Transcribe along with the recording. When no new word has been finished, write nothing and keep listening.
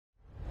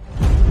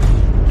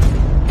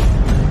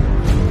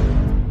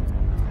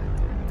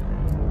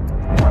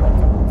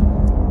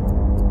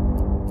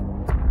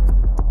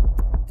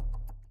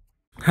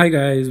Hi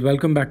guys,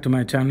 welcome back to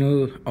my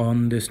channel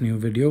on this new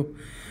video.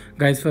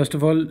 Guys, first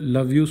of all,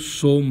 love you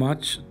so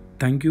much.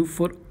 Thank you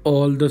for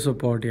all the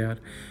support यार.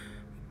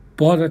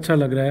 बहुत अच्छा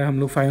लग रहा है. हम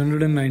लोग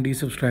 590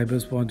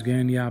 subscribers पहुंच गए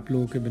हैं. ये आप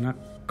लोगों के बिना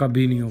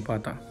कभी नहीं हो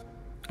पाता.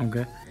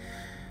 ओके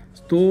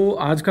तो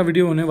आज का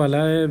वीडियो होने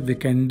वाला है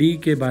वीकेंडी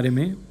के बारे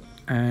में.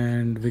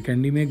 एंड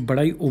वीकेंडी में एक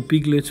बड़ा ही ओपी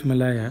ग्लिच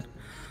मिला है यार.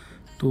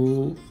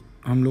 तो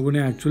हम लोगों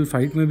ने एक्चुअल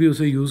फाइट में भी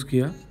उसे यूज़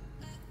किया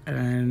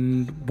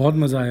एंड बहुत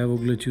मज़ा आया वो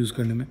ग्लिच यूज़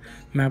करने में.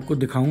 मैं आपको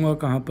दिखाऊंगा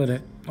कहाँ पर है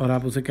और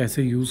आप उसे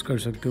कैसे यूज़ कर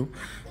सकते हो.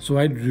 सो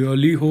आई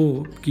रियली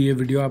होप कि ये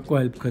वीडियो आपको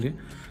हेल्प करे.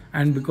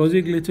 एंड बिकॉज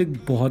ये ग्लिच एक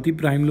बहुत ही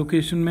प्राइम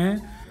लोकेशन में है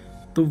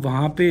तो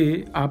वहाँ पे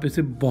आप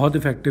इसे बहुत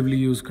इफेक्टिवली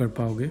यूज़ कर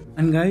पाओगे.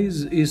 एंड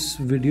गाइज इस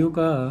वीडियो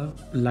का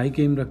लाइक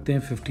एम रखते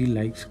हैं 50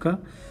 लाइक्स का.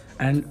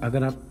 एंड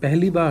अगर आप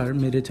पहली बार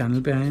मेरे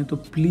चैनल पे आए हैं तो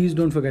please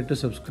don't forget to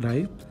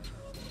subscribe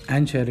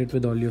and share it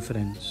with all your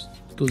friends.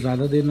 तो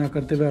ज़्यादा देर ना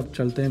करते हुए आप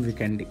चलते हैं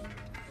वीकेंडी.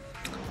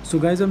 सो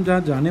गाइज हम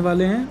जहाँ जाने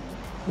वाले हैं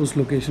उस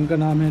लोकेशन का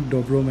नाम है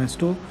डोब्रो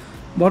मेस्टो.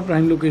 बहुत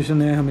प्राइम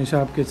लोकेशन है. हमेशा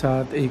आपके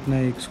साथ एक ना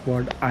एक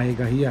स्क्वाड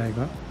आएगा ही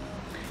आएगा.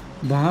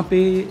 वहाँ पे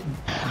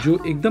जो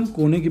एकदम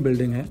कोने की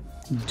बिल्डिंग है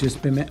जिस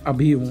पे मैं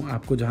अभी हूँ,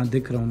 आपको जहाँ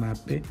दिख रहा हूँ मैप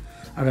पे,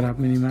 अगर आप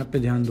मिनी मैप पे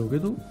ध्यान दोगे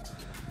तो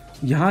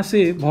यहाँ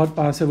से बहुत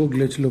पास है वो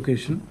ग्लिच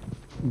लोकेशन.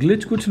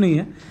 ग्लिच कुछ नहीं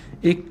है,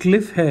 एक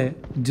क्लिफ है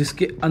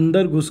जिसके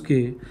अंदर घुस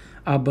के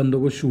आप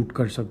बंदों को शूट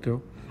कर सकते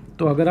हो.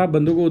 तो अगर आप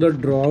बंदों को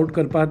उधर ड्रॉ आउट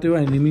कर पाते हो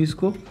एनिमीज़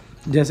को,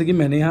 जैसे कि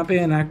मैंने यहाँ पे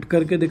एनैक्ट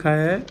करके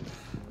दिखाया है,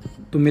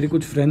 तो मेरे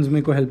कुछ फ्रेंड्स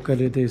मेरे को हेल्प कर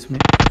रहे थे इसमें.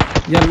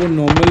 यार वो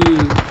नॉर्मल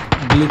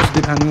ग्लिच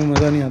दिखाने में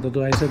मज़ा नहीं आता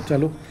तो ऐसा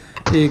चलो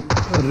एक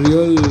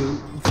रियल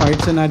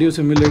फाइट सिनेरियो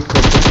सिमुलेट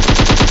करते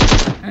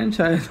हैं एंड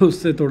शायद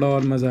उससे थोड़ा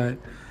और मज़ा आए.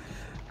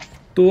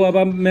 तो अब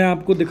मैं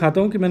आपको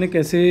दिखाता हूँ कि मैंने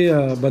कैसे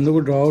बंदों को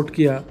ड्रॉ आउट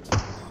किया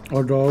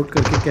और ड्रॉ आउट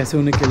करके कैसे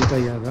उन्हें किल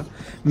किया था.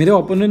 मेरे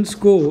ओपोनेंट्स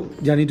को,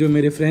 यानी जो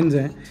मेरे फ्रेंड्स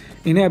हैं,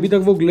 इन्हें अभी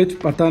तक वो ग्लिच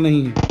पता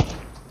नहीं है.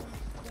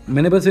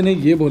 मैंने बस इन्हें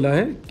ये बोला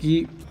है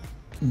कि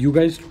you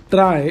guys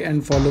try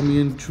and follow me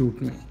and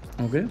shoot me.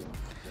 Okay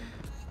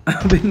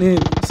अब इन्हें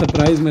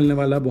सरप्राइज़ मिलने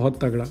वाला है बहुत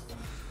तगड़ा.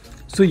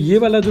 सो ये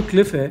वाला जो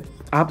क्लिफ है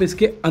आप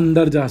इसके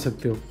अंदर जा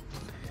सकते हो.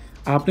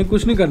 आपने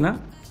कुछ नहीं करना,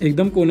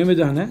 एकदम कोने में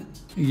जाना है.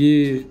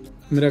 ये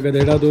मेरा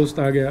गधेड़ा दोस्त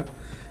आ गया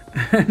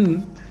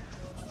एंड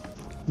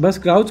बस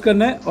क्राउच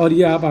करना है और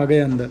ये आप आ गए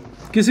अंदर.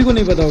 किसी को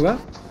नहीं पता होगा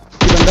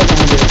कि बंदा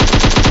कहाँ गया.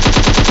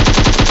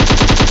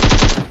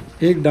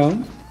 एक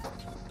डाउन.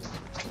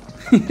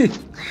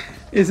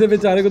 इसे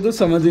बेचारे को तो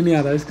समझ ही नहीं आ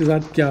रहा है इसके साथ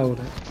क्या हो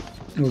रहा है.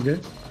 ओके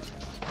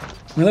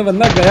मतलब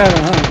बंदा गया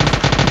कहाँ.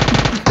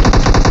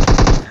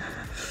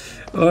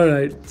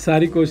 ऑलराइट,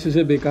 सारी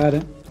कोशिशें बेकार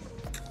हैं.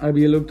 अब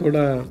ये लोग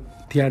थोड़ा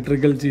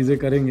थिएट्रिकल चीज़ें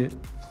करेंगे,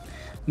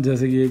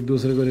 जैसे कि एक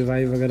दूसरे को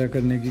रिवाइव वगैरह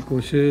करने की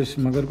कोशिश,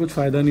 मगर कुछ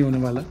फ़ायदा नहीं होने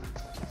वाला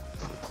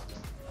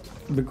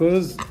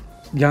बिकॉज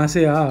यहाँ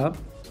से आप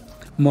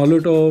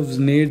मोलोटोव्स,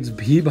 नेड्स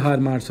भी बाहर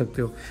मार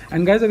सकते हो.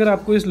 एंड गाइज अगर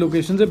आपको इस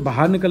लोकेशन से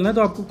बाहर निकलना है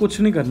तो आपको कुछ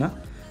नहीं करना,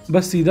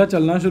 बस सीधा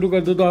चलना शुरू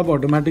कर दो तो आप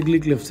ऑटोमेटिकली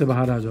क्लिफ से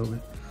बाहर आ जाओगे.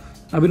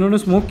 अब इन्होंने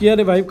स्मोक किया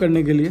रिवाइव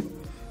करने के लिए.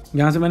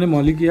 यहाँ से मैंने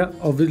मॉली किया.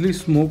 ऑब्वियसली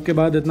स्मोक के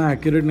बाद इतना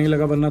एक्यूरेट नहीं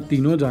लगा, वरना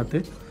तीनों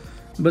जाते.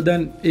 बट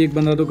देन एक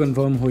बंदा तो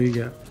कंफर्म हो ही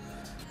गया.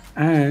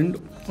 एंड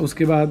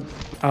उसके बाद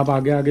आप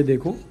आगे आगे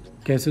देखो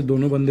कैसे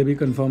दोनों बंदे भी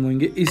कंफर्म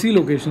होंगे इसी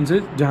लोकेशन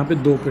से जहाँ पे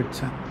 2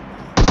 पिट्स हैं.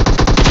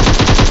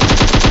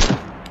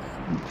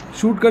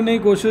 शूट करने की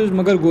कोशिश,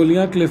 मगर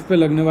गोलियां क्लिफ पे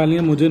लगने वाली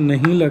हैं, मुझे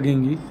नहीं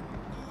लगेंगी.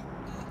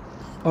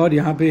 और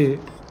यहाँ पे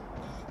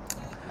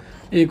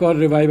एक और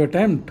रिवाइव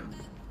अटेम्प्ट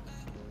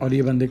और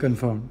ये बंदे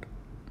confirmed.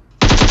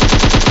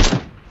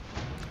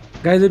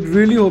 Guys I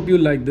really hope you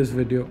like this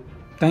video.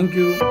 Thank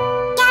you.